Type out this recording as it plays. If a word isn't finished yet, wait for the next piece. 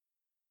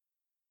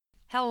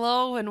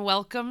Hello and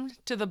welcome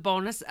to the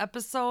bonus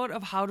episode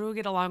of How to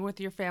Get Along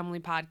with Your Family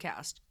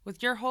podcast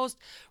with your host,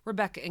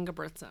 Rebecca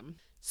Ingebrigtsen.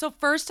 So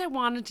first, I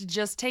wanted to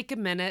just take a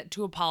minute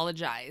to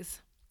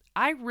apologize.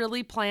 I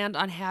really planned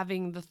on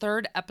having the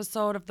third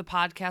episode of the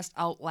podcast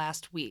out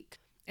last week.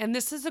 And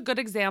this is a good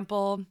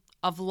example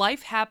of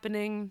life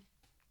happening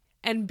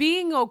and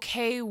being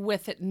okay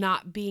with it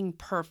not being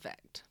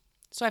perfect.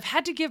 So I've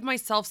had to give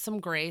myself some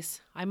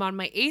grace. I'm on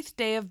my 8th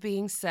day of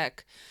being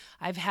sick.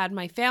 I've had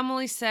my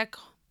family sick,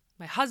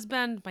 my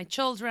husband, my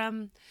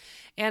children,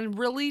 and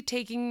really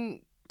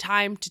taking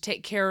time to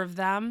take care of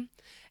them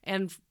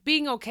and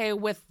being okay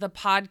with the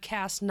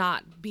podcast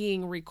not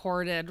being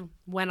recorded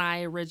when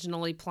I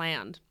originally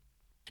planned.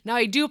 Now,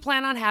 I do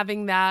plan on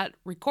having that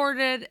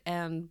recorded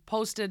and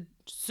posted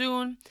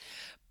soon,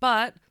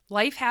 but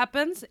life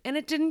happens and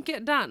it didn't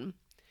get done.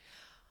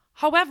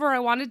 However, I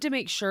wanted to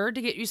make sure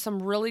to get you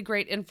some really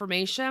great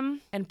information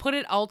and put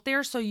it out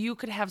there so you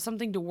could have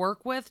something to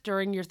work with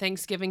during your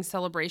Thanksgiving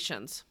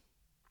celebrations.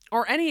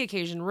 Or any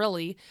occasion,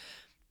 really.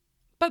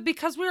 But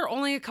because we were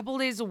only a couple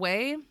days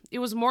away, it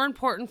was more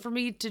important for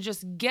me to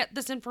just get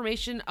this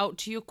information out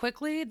to you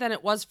quickly than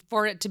it was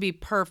for it to be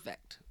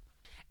perfect.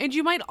 And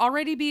you might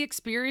already be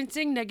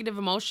experiencing negative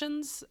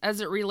emotions as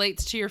it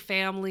relates to your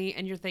family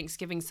and your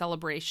Thanksgiving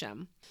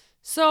celebration.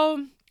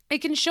 So it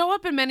can show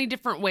up in many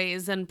different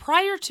ways. And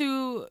prior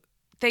to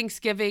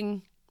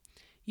Thanksgiving,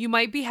 you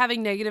might be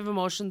having negative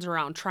emotions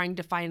around trying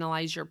to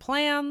finalize your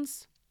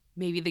plans,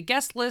 maybe the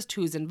guest list,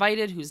 who's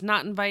invited, who's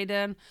not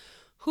invited,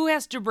 who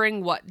has to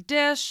bring what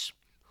dish,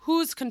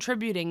 who's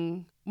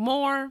contributing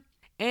more,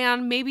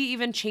 and maybe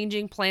even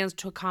changing plans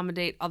to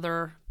accommodate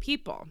other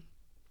people.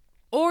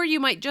 Or you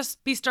might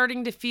just be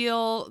starting to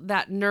feel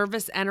that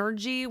nervous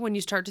energy when you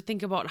start to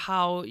think about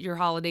how your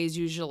holidays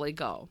usually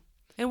go.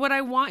 And what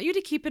I want you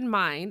to keep in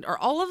mind are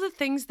all of the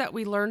things that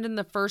we learned in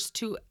the first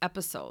 2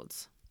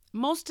 episodes.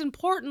 Most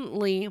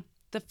importantly,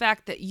 the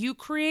fact that you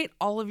create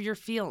all of your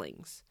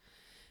feelings.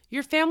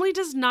 Your family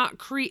does not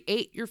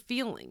create your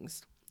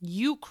feelings.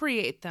 You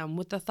create them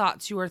with the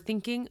thoughts you are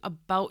thinking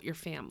about your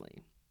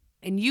family.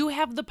 And you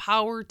have the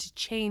power to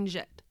change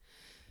it.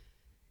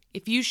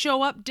 If you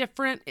show up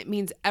different, it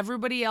means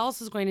everybody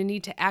else is going to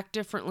need to act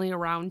differently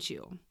around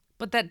you.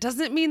 But that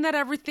doesn't mean that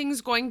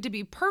everything's going to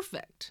be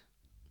perfect.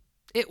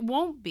 It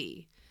won't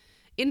be.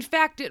 In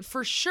fact, it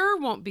for sure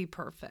won't be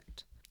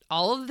perfect.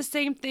 All of the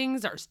same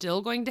things are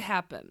still going to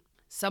happen.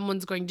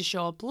 Someone's going to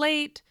show up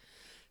late.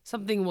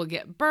 Something will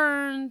get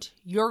burned.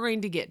 You're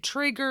going to get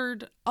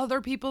triggered. Other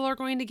people are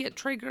going to get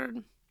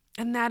triggered.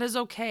 And that is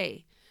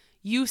okay.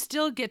 You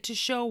still get to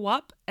show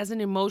up as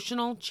an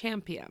emotional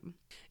champion.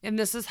 And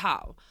this is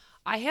how.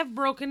 I have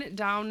broken it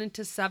down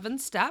into 7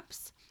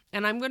 steps,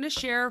 and I'm going to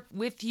share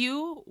with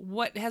you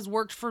what has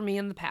worked for me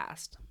in the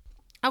past.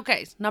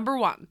 Okay, number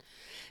 1,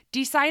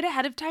 decide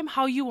ahead of time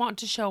how you want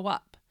to show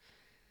up.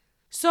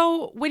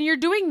 So when you're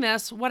doing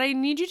this, what I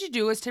need you to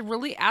do is to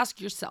really ask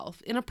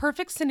yourself, in a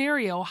perfect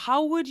scenario,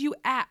 how would you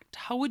act?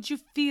 How would you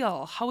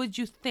feel? How would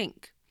you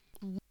think?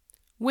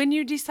 When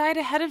you decide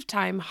ahead of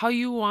time how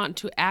you want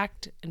to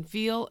act and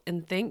feel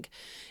and think,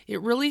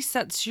 it really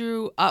sets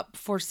you up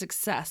for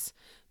success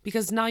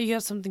because now you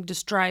have something to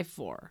strive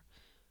for.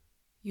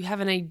 You have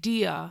an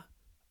idea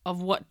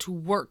of what to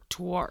work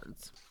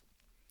towards.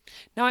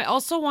 Now, I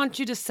also want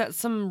you to set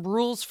some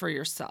rules for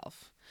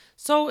yourself.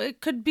 So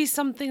it could be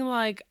something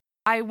like,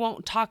 I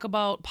won't talk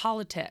about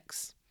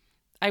politics.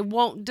 I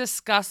won't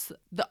discuss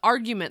the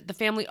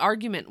family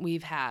argument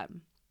we've had.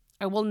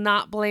 I will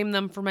not blame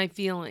them for my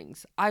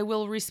feelings. I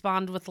will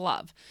respond with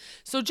love.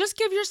 So just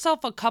give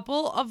yourself a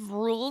couple of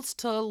rules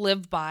to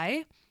live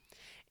by,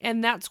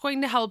 and that's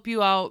going to help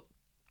you out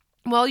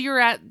while you're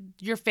at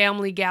your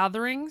family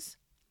gatherings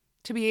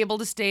to be able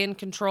to stay in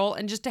control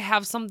and just to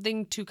have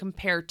something to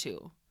compare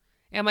to.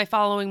 Am I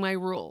following my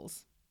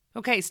rules?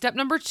 Okay, step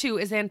number 2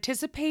 is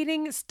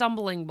anticipating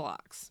stumbling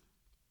blocks.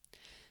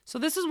 So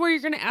this is where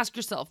you're going to ask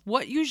yourself,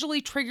 what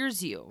usually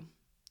triggers you?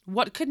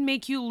 What could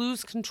make you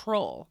lose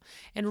control?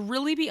 And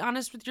really be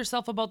honest with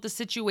yourself about the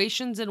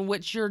situations in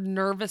which you're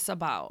nervous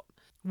about.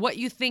 What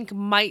you think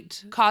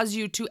might cause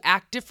you to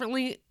act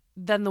differently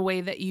than the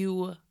way that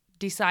you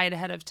decide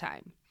ahead of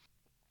time.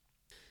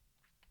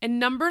 And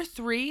number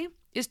 3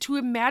 is to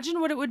imagine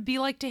what it would be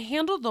like to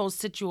handle those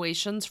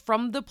situations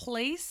from the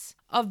place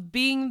of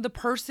being the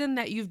person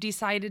that you've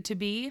decided to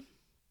be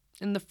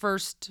in the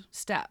first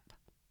step.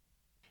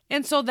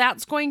 And so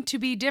that's going to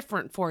be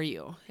different for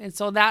you. And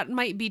so that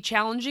might be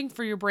challenging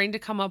for your brain to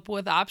come up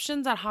with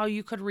options on how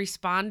you could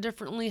respond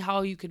differently,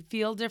 how you could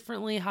feel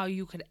differently, how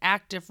you could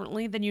act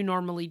differently than you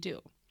normally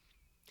do.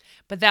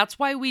 But that's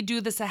why we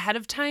do this ahead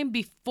of time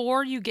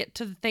before you get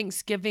to the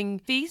Thanksgiving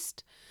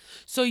feast,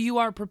 so you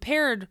are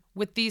prepared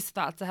with these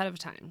thoughts ahead of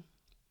time.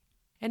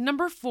 And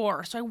number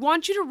 4, so I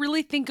want you to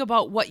really think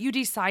about what you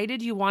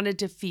decided you wanted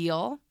to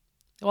feel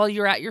while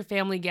you're at your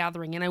family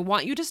gathering. And I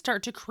want you to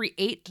start to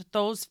create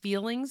those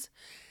feelings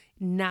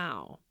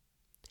now.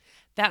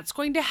 That's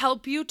going to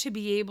help you to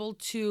be able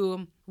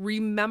to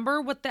remember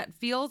what that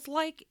feels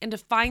like and to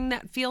find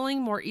that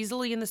feeling more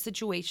easily in the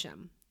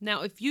situation.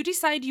 Now, if you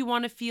decide you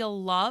want to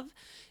feel love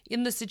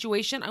in the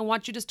situation, I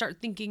want you to start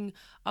thinking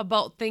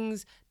about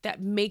things that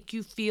make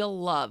you feel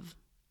love.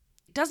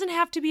 It doesn't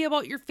have to be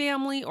about your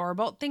family or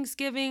about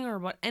Thanksgiving or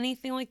about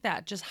anything like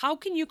that. Just how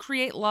can you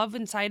create love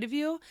inside of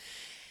you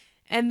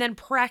and then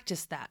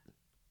practice that.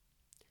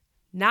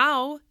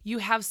 Now you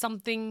have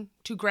something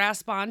to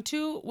grasp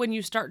onto when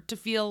you start to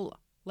feel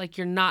like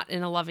you're not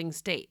in a loving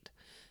state,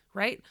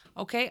 right?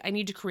 Okay, I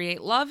need to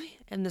create love,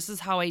 and this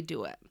is how I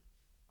do it.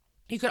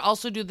 You could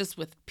also do this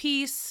with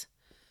peace,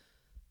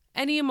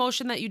 any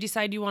emotion that you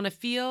decide you want to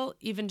feel,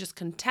 even just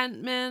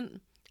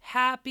contentment,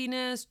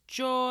 happiness,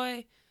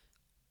 joy,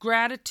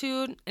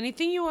 gratitude,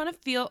 anything you want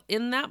to feel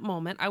in that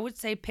moment. I would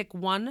say pick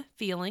one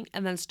feeling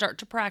and then start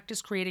to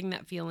practice creating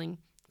that feeling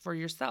for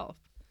yourself.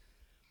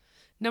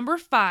 Number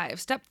 5,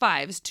 step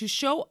 5 is to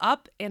show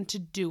up and to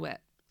do it.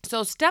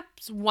 So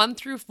steps 1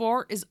 through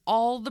 4 is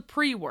all the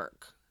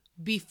pre-work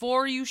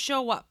before you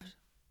show up.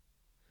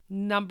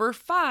 Number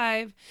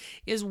 5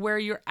 is where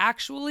you're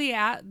actually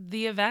at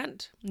the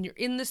event and you're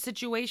in the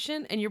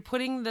situation and you're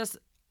putting this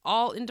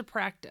all into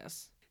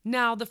practice.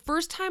 Now, the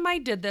first time I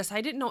did this, I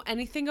didn't know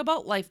anything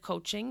about life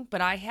coaching, but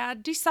I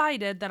had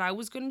decided that I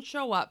was going to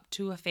show up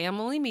to a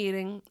family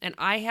meeting and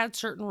I had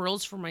certain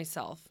rules for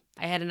myself.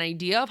 I had an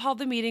idea of how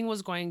the meeting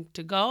was going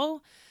to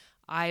go.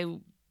 I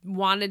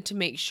wanted to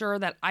make sure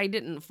that I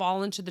didn't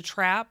fall into the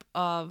trap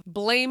of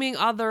blaming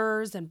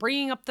others and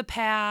bringing up the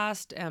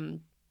past,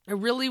 and I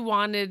really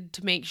wanted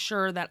to make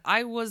sure that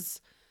I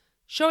was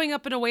showing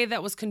up in a way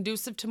that was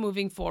conducive to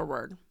moving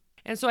forward.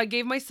 And so I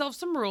gave myself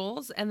some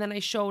rules and then I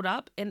showed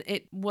up, and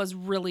it was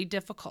really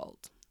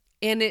difficult.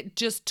 And it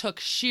just took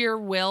sheer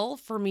will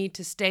for me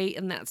to stay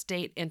in that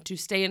state and to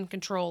stay in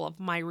control of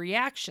my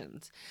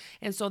reactions.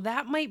 And so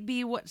that might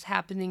be what's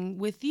happening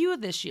with you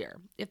this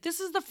year. If this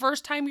is the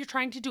first time you're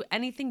trying to do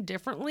anything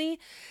differently,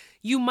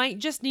 you might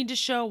just need to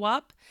show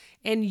up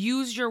and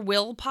use your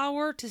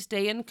willpower to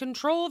stay in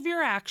control of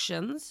your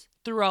actions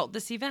throughout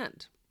this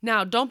event.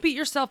 Now, don't beat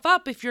yourself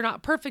up if you're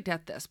not perfect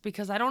at this,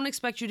 because I don't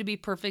expect you to be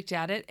perfect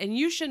at it, and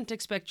you shouldn't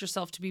expect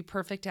yourself to be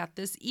perfect at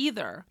this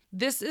either.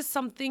 This is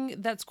something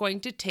that's going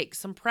to take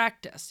some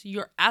practice.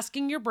 You're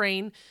asking your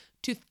brain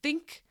to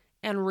think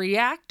and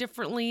react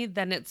differently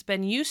than it's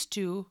been used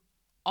to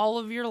all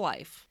of your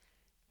life.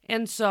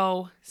 And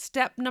so,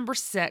 step number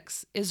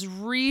 6 is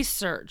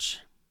research.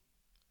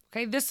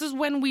 Okay, this is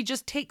when we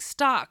just take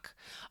stock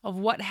of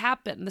what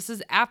happened. This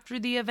is after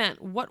the event.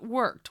 What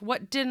worked?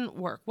 What didn't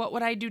work? What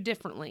would I do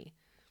differently?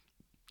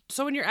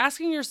 So when you're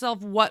asking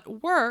yourself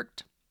what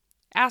worked,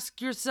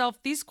 ask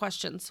yourself these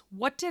questions.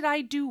 What did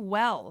I do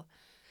well?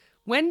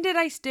 When did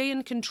I stay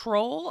in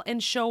control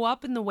and show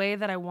up in the way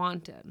that I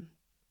wanted?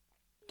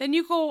 Then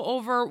you go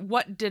over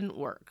what didn't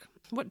work.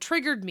 What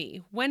triggered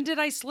me? When did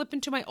I slip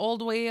into my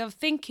old way of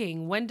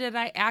thinking? When did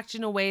I act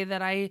in a way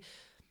that I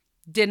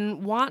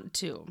didn't want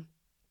to?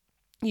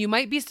 You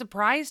might be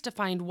surprised to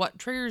find what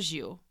triggers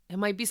you. It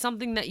might be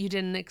something that you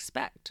didn't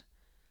expect.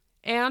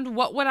 And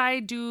what would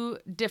I do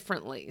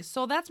differently?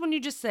 So that's when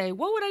you just say,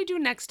 what would I do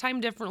next time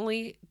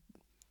differently?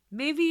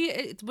 Maybe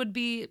it would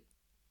be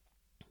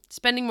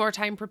spending more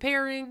time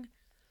preparing.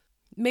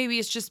 Maybe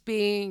it's just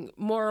being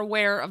more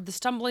aware of the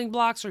stumbling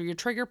blocks or your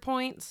trigger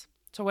points.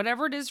 So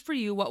whatever it is for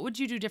you, what would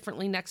you do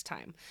differently next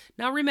time?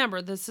 Now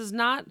remember, this is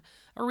not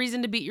a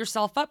reason to beat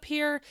yourself up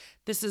here.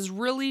 This is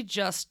really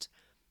just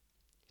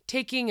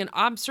taking an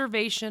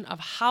observation of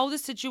how the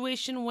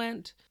situation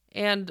went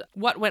and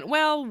what went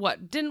well,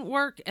 what didn't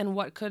work, and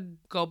what could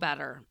go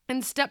better.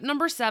 And step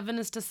number 7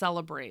 is to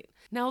celebrate.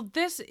 Now,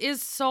 this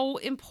is so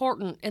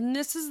important, and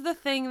this is the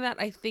thing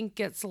that I think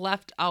gets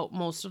left out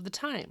most of the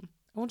time.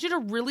 I want you to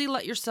really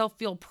let yourself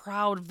feel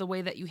proud of the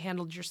way that you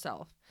handled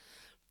yourself.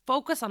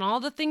 Focus on all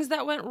the things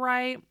that went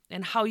right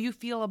and how you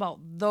feel about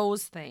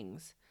those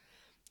things.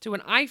 So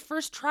when I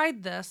first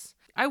tried this,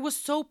 I was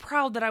so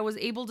proud that I was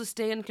able to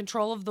stay in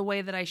control of the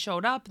way that I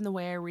showed up and the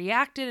way I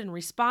reacted and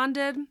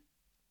responded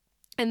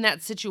in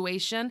that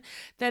situation,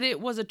 that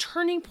it was a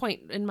turning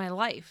point in my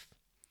life.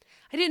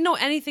 I didn't know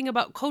anything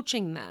about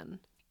coaching then.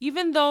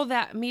 Even though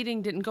that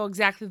meeting didn't go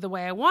exactly the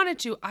way I wanted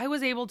to, I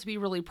was able to be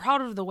really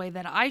proud of the way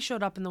that I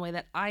showed up and the way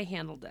that I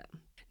handled it.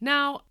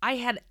 Now, I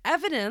had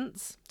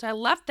evidence, so I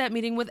left that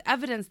meeting with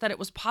evidence that it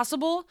was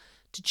possible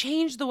to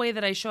change the way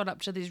that I showed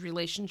up to these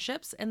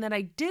relationships and that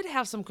I did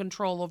have some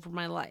control over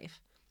my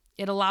life.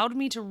 It allowed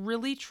me to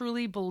really,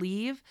 truly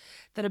believe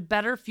that a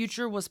better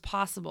future was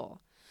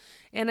possible.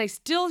 And I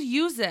still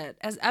use it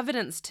as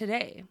evidence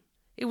today.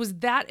 It was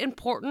that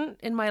important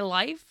in my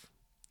life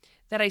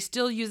that I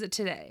still use it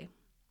today.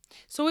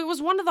 So it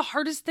was one of the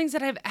hardest things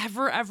that I've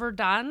ever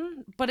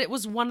done, but it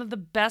was one of the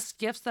best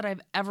gifts that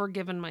I've ever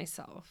given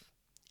myself.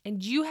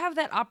 And you have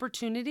that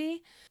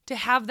opportunity to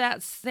have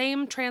that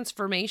same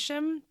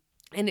transformation,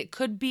 and it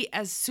could be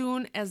as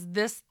soon as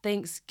this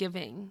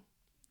Thanksgiving.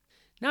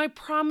 Now, I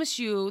promise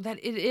you that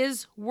it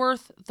is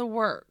worth the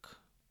work.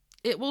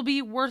 It will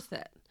be worth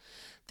it.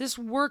 This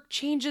work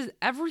changes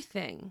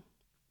everything.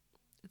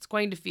 It's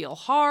going to feel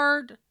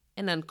hard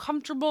and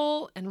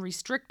uncomfortable and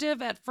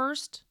restrictive at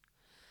first,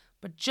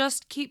 but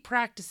just keep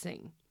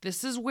practicing.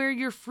 This is where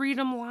your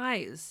freedom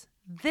lies.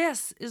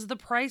 This is the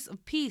price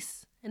of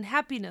peace and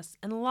happiness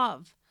and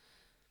love.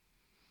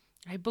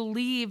 I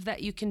believe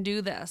that you can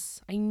do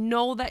this. I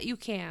know that you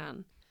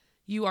can.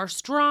 You are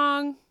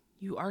strong,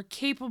 you are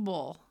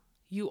capable,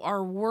 you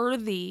are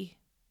worthy,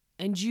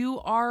 and you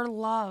are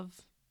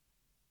love.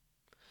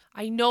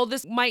 I know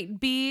this might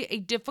be a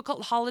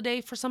difficult holiday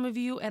for some of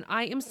you, and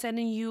I am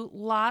sending you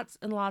lots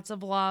and lots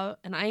of love,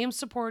 and I am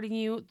supporting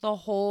you the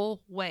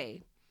whole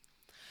way.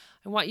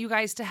 I want you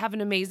guys to have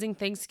an amazing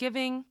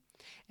Thanksgiving,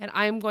 and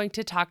I am going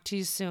to talk to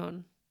you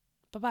soon.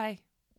 Bye-bye.